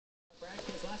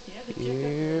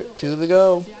Here, two to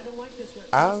go.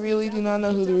 I really do not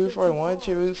know who to root for. I wanted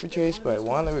to root for Chase, but I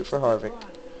want to root for Harvick.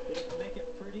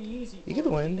 He could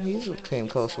win. He's came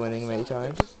close winning many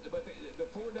times. But the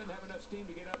four doesn't have enough steam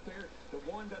to get up there. The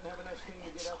one doesn't have enough steam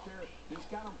to get up there. He's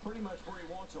got them pretty much where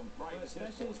he wants them. Right.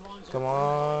 Come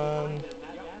on.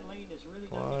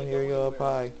 Come on, here we go up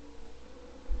high.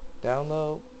 Down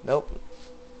low. Nope.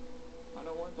 I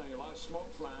know one thing, a lot of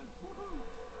smoke flying.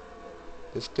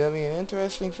 This is going to be an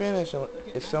interesting finish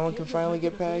if someone can finally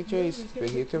get past Chase. But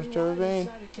here comes Trevor Bayne.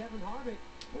 Boy,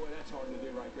 that's hard to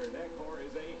do right there. That car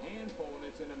is a handful and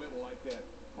it's in the middle like that.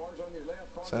 Cars on your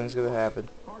left, cars Something's going to happen.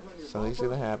 Cars on your Something's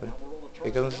going to happen. Here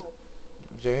Here comes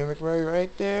Jamie McMurray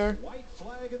right there. White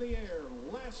flag in the air.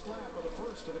 Last lap of the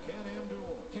first of the Can-Am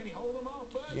duel. Can he hold them off,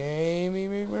 bud? Jamie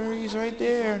McMurray's right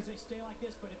there. They stay like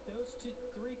this, but if those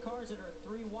three cars that are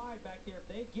three wide back there, if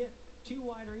they get two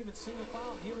wide or even single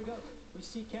file, here we go. We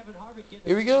see Kevin Harvick getting.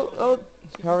 Here we go. Oh,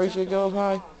 Harvick should go up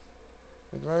high.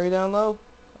 McMurray down low.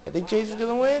 I think Chase is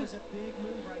gonna win.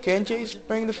 Can Chase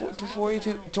bring the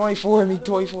 42, 24? I mean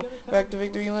 24 back to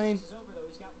victory lane. He's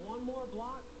got one more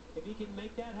block. If he can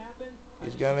make that happen,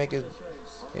 He's gonna make it.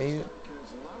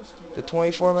 The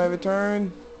 24 might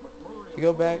return. You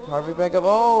go back. Harvick back up.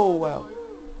 Oh wow.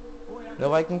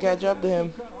 Nobody can catch up to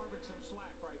him.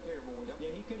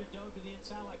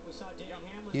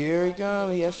 Here he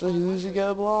comes. He has to. Who's he got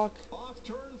to block? Off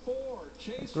turn 4.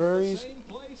 Chase McMurray's. same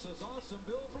place as Austin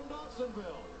Bill from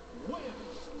Dawsonville. Wins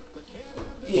the Can-Am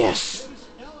Yes. Chase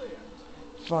Elliott.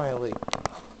 Finally.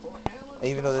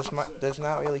 Even though this does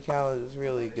not really count as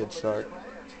really a good start.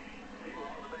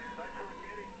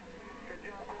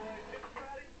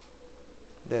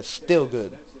 That's still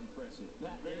good.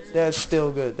 That's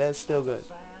still good. That's still good.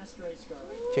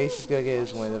 Chase is gonna get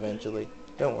his win eventually.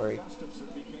 Don't worry. Gustafson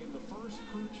became the first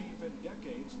crew chief in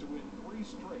decades to win 3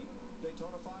 straight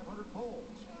Daytona 500 poles.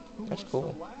 Who That's was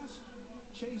cool. the last?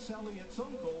 Chase Elliott's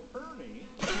uncle, Ernie,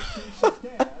 and Chase's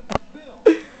dad, Bill.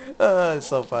 It's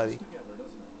so funny.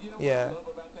 Yeah.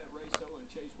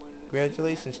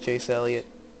 Congratulations, Chase Elliott.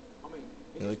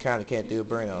 You know, we kind of can't do a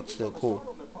burnout. It's still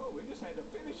cool. He just had to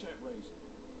finish that race.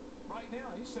 Right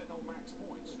now, he's sitting on max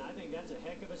points. and I think that's a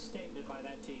heck of a statement by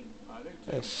that team.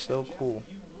 That's so cool.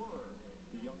 You were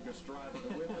the youngest driver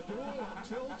to win the duel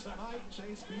until tonight.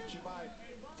 Chase beat you by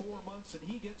 4 months, and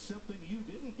he gets something you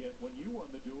didn't get when you won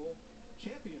the duel.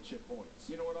 Championship points.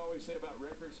 You know what I always say about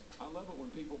records? I love it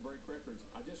when people break records.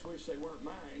 I just wish they weren't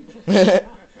mine.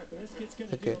 This kid's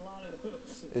going to do Okay. a lot of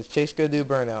those. Is Chase gonna do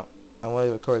burnout? I want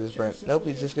to record this burn. Nope,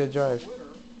 he's just gonna drive.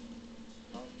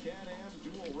 Can-Am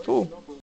duel race Cool. number